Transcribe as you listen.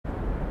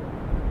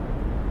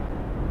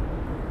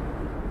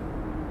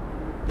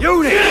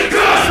Unit!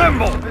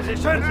 Assemble!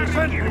 Position!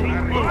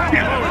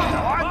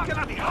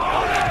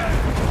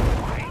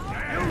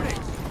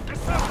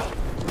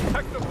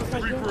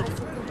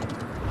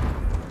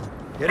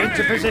 Get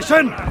into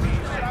position!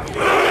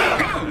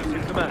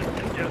 Command.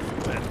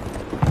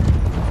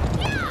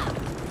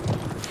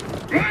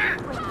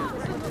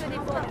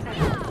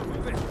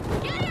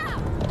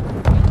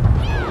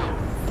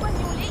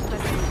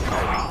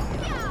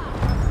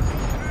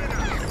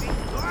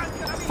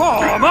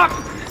 Form up!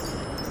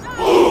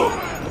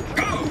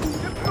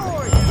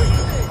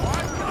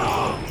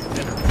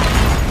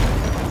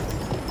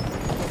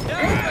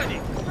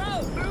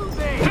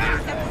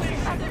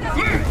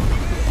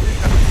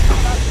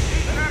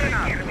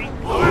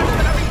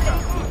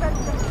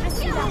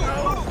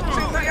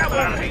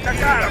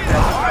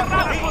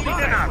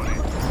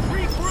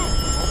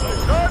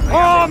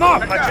 Form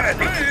up!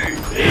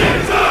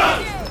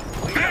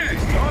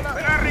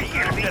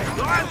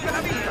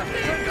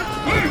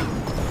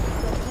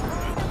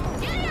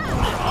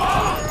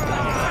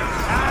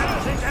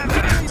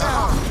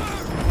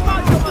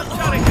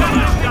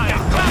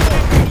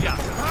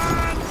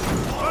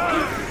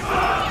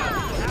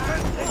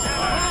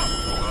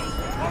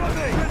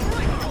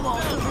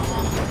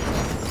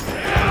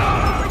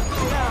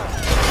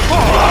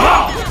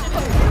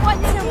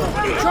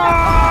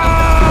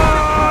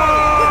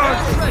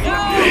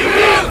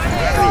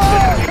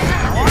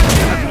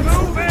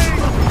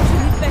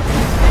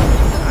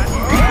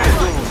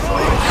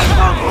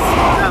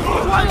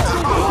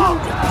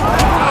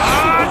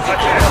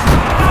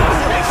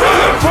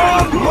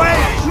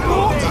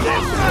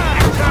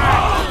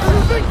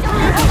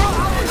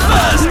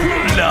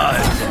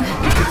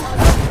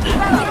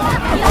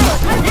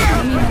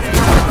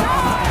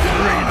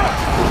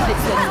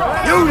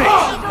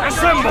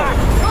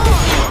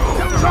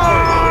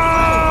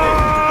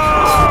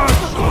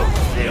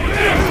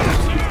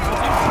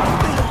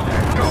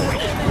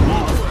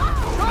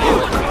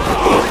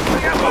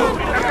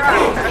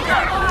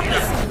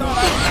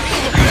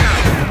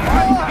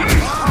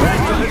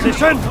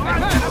 Position!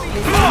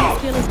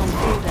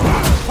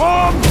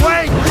 Form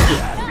wait!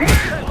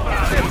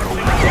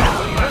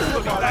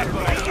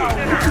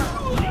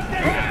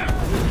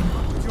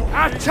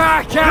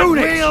 Attack at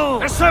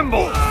will!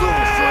 Assemble!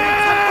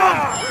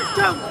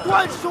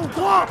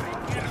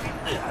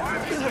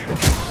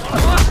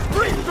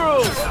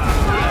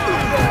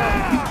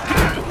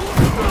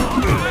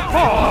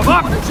 Form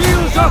up!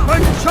 Shields up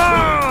and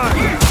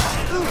charge!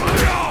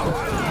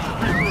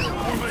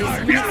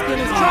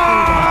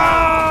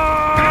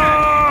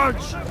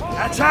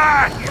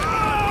 Attack!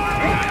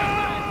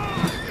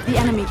 The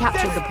enemy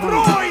captured the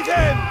point.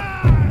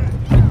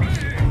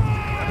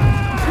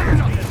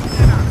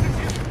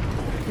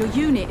 Your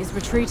unit is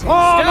retreating.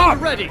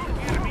 Stand ready!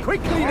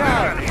 Quickly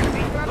now!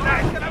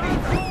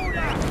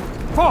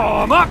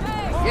 Form up!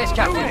 Yes,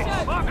 Captain.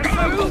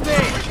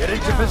 Get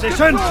into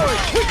position!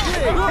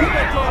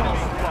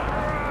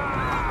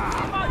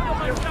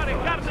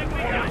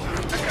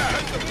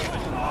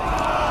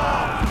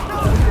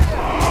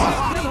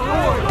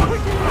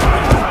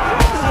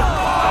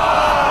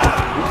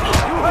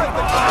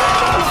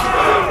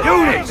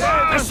 Units!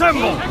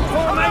 Assemble!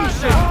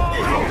 Formation!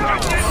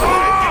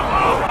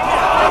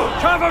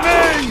 Cover me!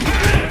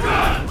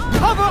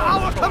 Cover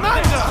our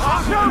commander!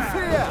 No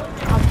fear!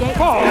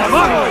 Form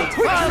up!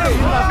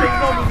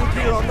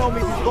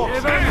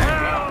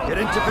 Get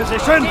into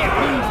position!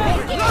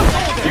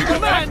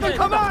 Command the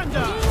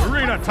commander!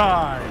 Arena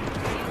time!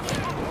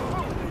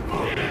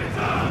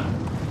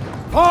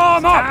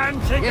 Form up!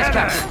 And together! Yes,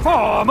 Captain.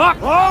 Form up!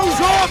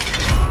 Close up!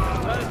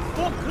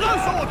 For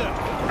close order!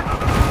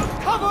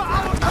 Cover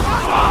our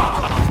commander!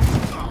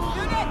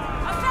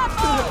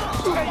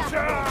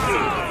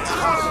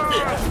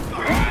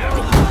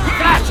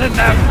 Flatten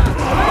them!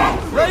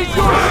 Raise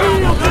your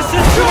shield!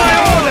 Listen to my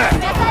order!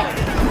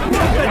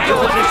 Get into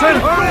position!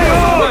 Hurry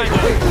on!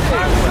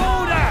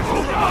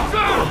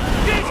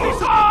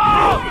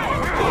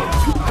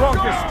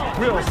 Strongest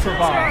will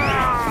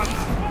survive.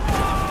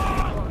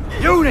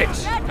 Units!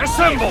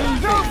 Assemble!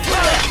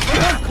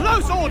 For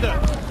close order!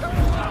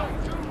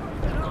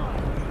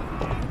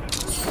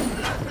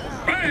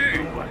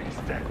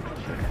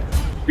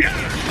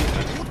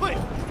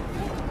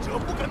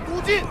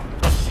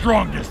 The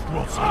strongest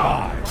will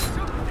survive.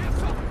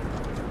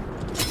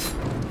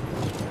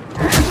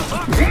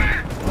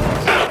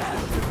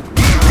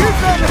 Give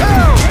them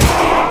hell!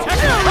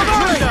 Take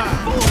commander!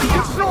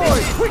 Destroy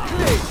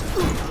quickly!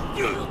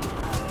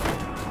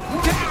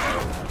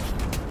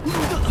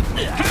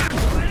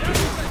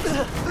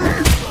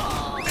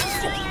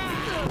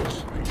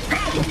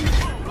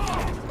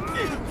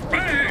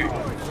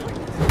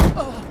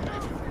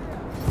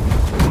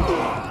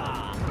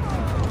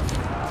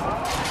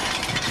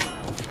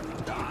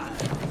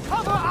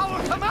 Cover our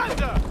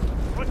commander!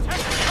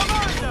 Protect the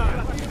commander!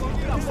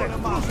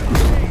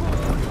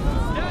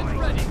 Stand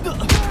ready!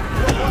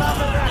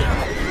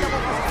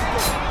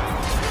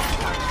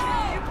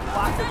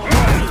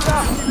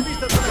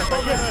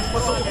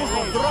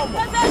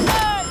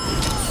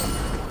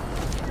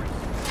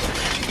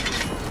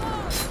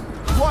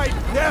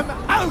 them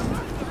out!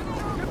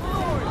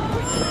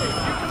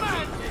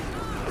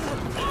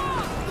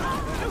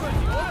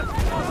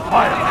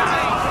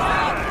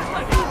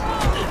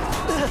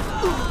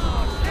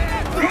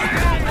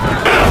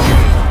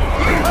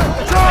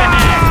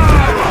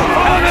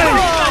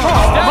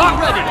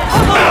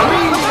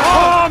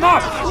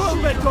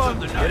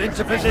 Get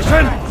into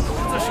position!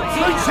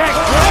 Protect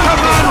your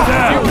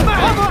commander!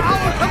 Cover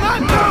our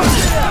commander!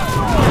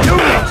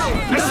 Units,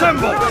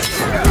 assemble!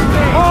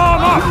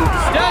 Form up!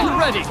 Stand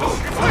ready!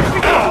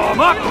 Form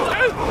up!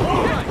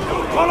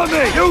 Follow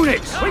me!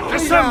 Units,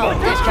 assemble!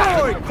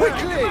 Destroy!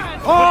 Quickly!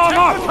 Form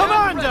up!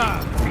 Commander!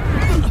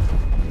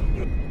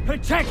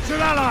 Protect your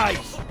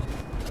allies!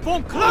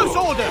 Form close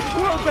order!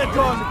 Well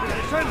done!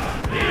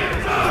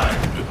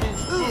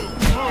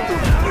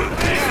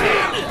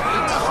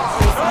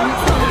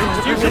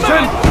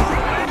 Position!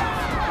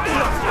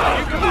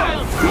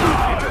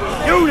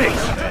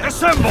 Units,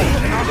 assemble!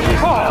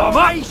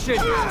 Formation!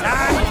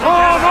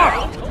 Form up!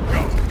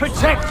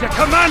 Protect your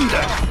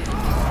commander!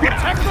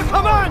 Attack the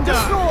commander!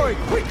 Destroy!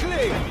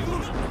 Quickly!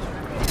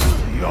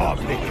 Your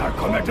bigger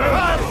commander!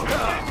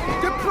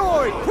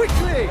 Deploy!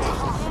 Quickly!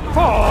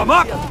 Form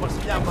up!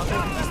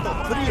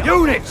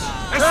 Units,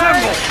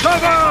 assemble!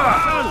 Cover!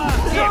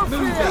 Get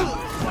moving!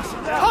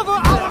 Cover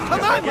our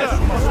commander!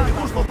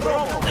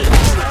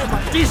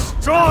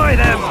 Destroy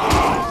them!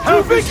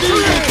 To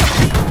victory!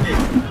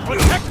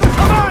 Protect the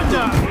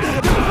commander!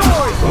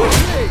 Deploy!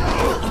 Quickly!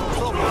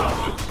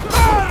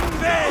 Burn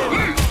them!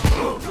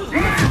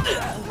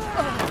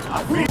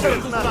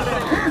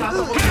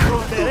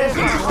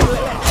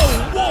 A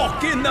walk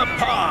in the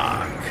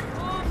park!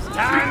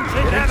 Stand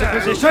into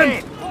position!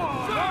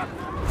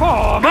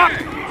 Form up!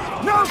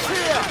 No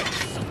fear!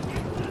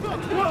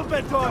 Well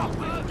done!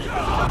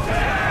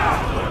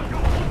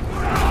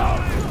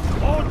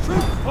 All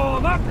troops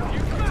form up!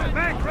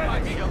 Make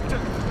ready!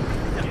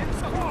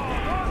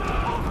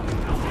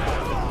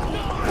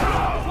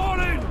 Fall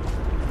in!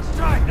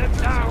 Strike them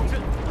down! Form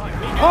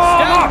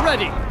Stand up!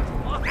 ready!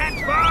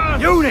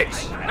 Advance! Units,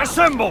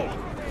 assemble!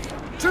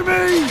 To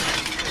me!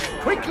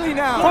 Quickly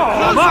now! Form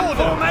Close up!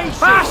 order! Formation!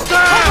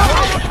 Faster!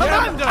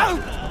 Commander!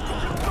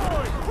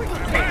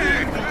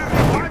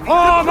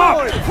 Form up!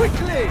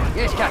 Quickly!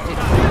 Yes, Captain.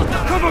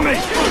 Cover me!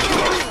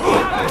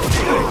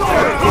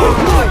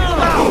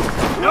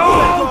 No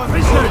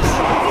prisoners!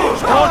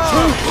 All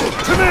troops,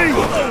 to me!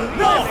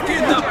 Walk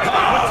in the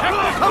park!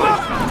 Come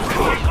up!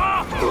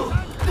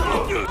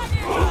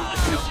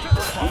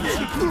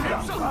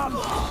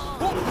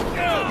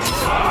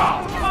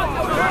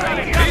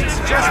 It's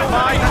just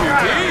my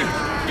duty!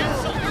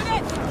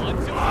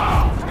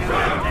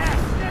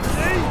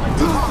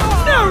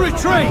 No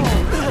retreat!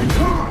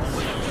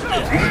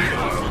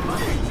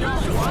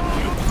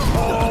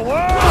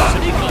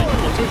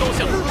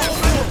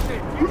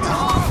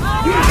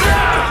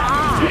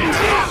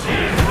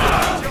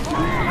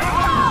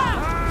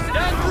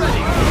 Stand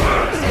ready!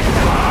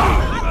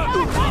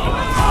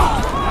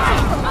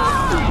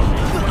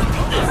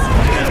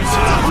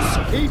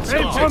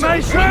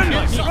 Information!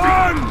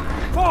 Run!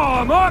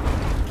 Form up!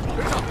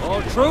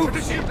 All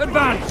troops,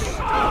 advance!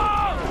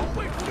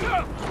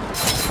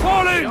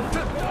 Fall in!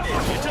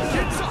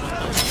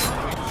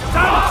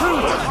 Stand to!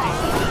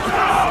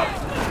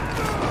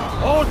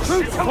 All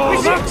troops form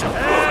up!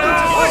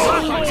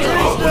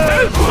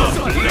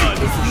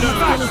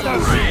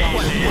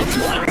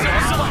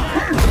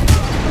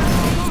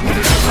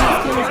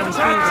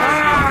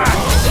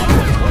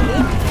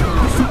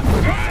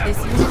 This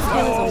unit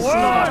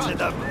skills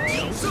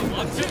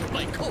are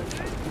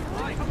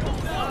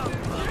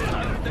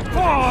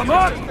Form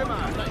up!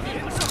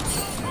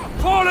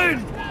 Fall in!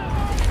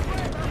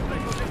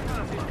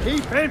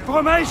 Keep in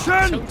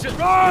formation!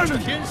 Run!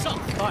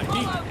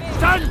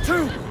 Stand to!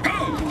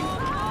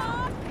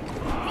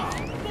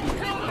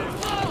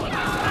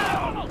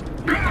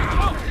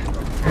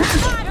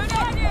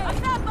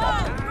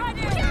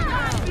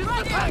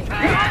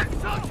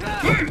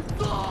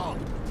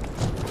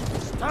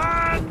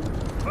 Stand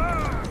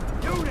firm!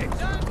 Units!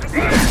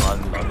 安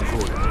南若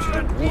人之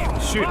无法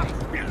训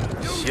练，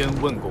先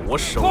问过我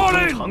手中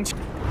长枪，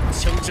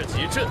枪阵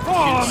结阵，听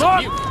使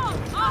命。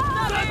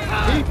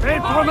 Keep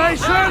in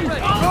formation!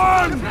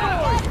 Run!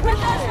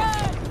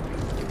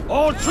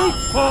 All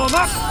troops form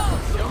up!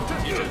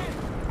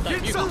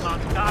 Keep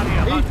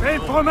in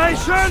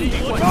formation!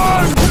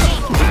 Run!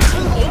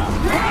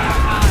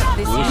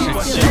 This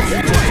unit skill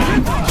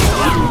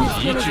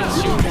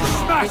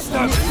Smash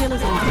them!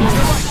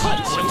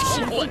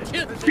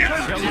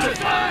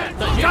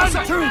 Stand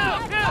to!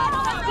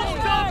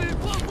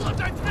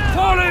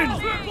 Fall in!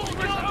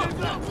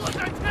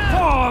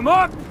 Form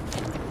up!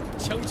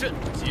 枪阵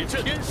结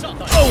阵，天上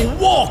大 A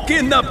walk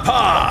in the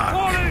park!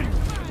 Fall in!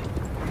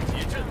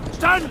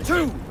 Stand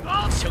to!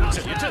 枪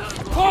阵结阵，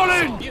 Fall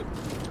in!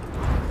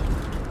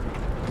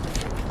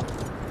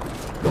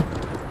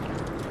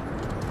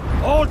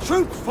 All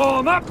troops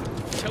form up!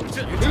 枪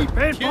阵 Keep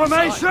in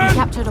formation! We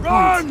captured a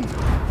Run!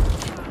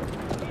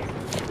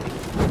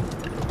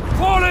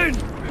 Fall in!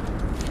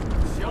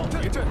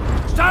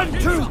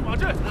 Stand to!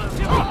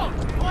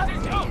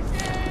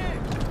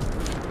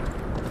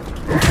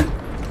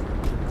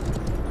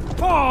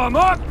 Form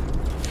up!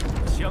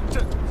 枪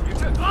阵结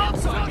阵，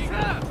三命。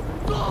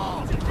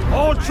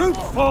 All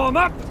troops form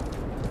up!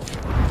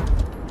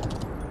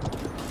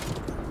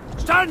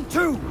 Stand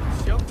to!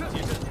 枪阵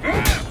结阵，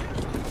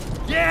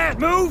 Yeah,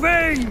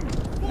 moving!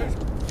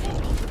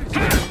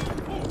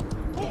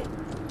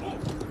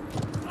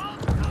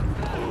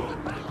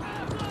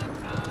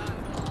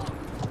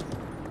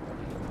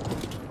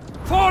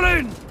 Fall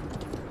in!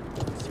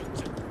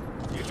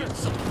 结阵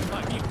上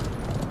待命。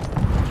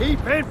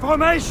 Keep in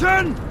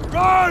formation!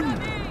 Run!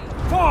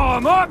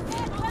 Form up!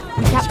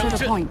 We capture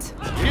the point.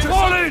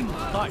 Fall in!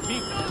 待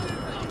命。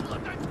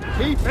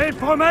 Keep in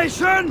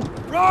formation!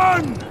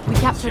 Run! We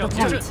capture the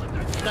point.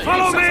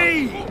 Follow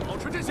me! 保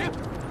持阵型。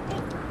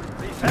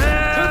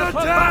 Air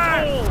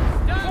attack!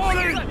 Fall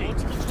in!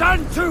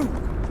 Stand to!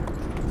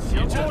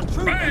 枪阵 All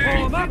troops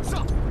form up! 上。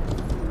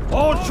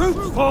 All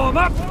troops form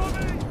up!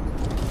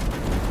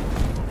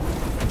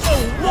 A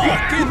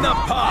walk in the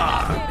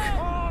park.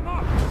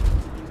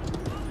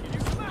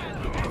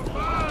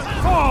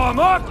 Form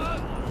up!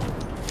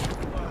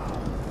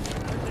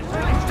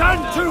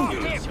 Stand to!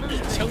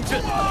 枪阵结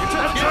阵，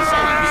天上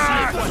一血，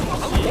管长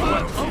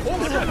虹，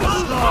管长虹。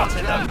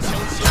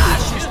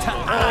Ashes to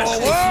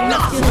ashes,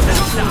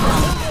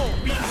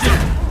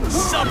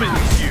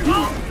 summons you.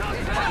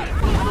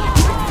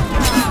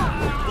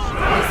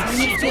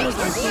 Unit skill is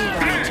on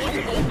cooldown.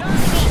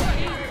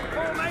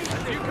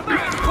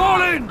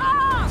 Fall in!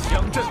 枪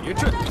阵结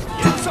阵，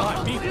天上待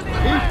命。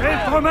 Keep in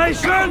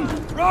formation!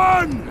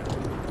 Run!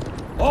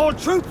 All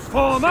troops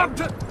form up!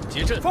 枪阵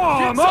结阵， Form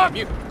天下 up!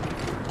 命。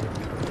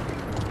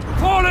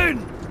 Fall in!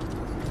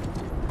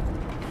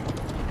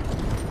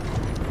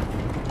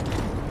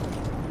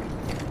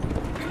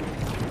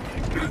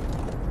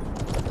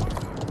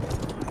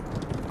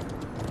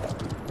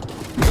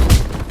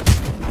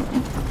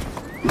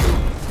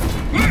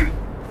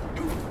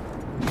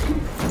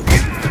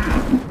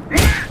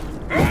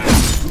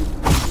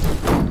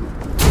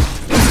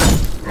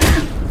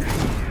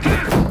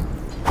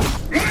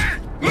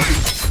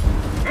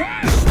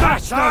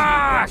 Smash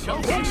them!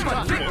 强攻上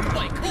阵，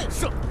外扣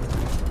胜。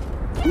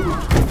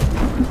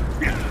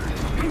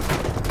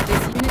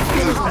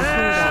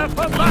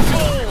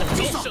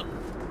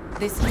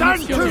 This unit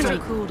skill is on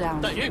cooldown.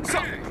 待命上。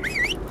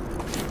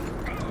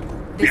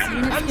 This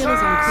unit skill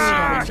is on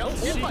cooldown. 长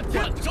虹，管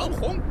长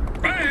虹。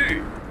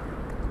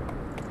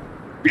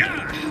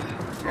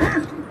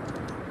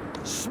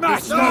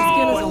 Smash This unit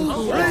skill is on them!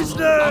 cooldown.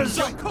 Prisoners! 上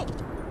扣。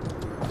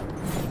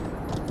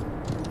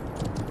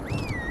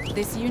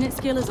 This unit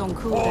skill is on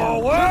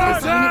cooldown.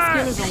 Forward This unit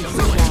skill is on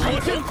cooldown.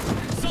 上。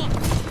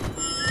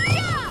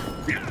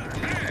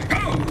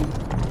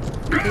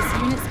 This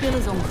unit skill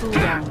is on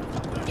cooldown.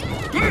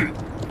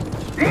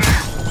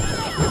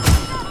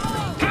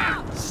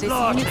 This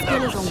unit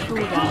skill is on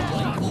cooldown.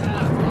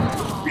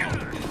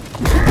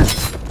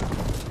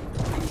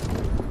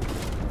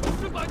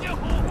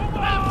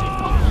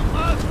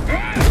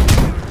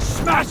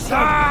 Smash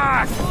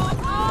them!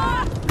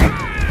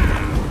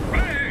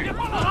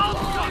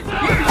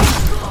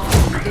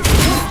 This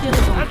unit skill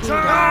is on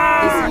cooldown.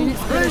 This unit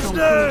skill is on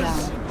Prisoners!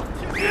 cooldown.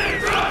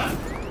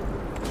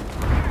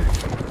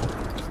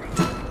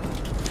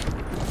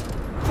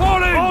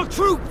 Fall in! All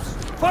troops,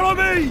 follow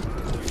me!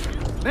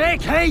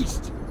 Make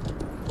haste!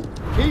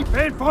 Keep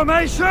in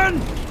formation!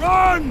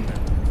 Run!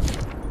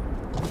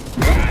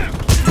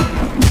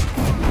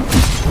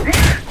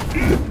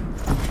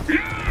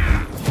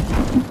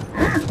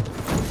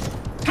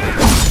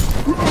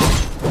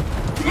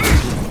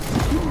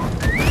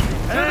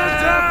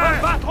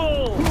 Attack!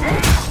 Battle!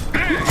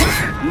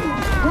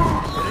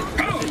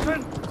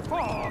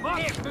 Form up!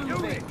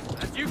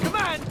 As you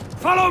command.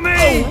 Follow me!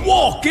 A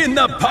walk in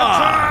the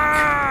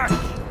park.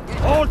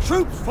 Attack! All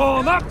troops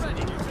form up!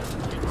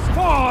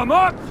 Form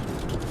up!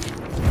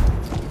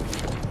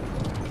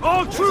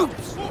 All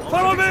troops,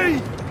 follow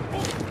me!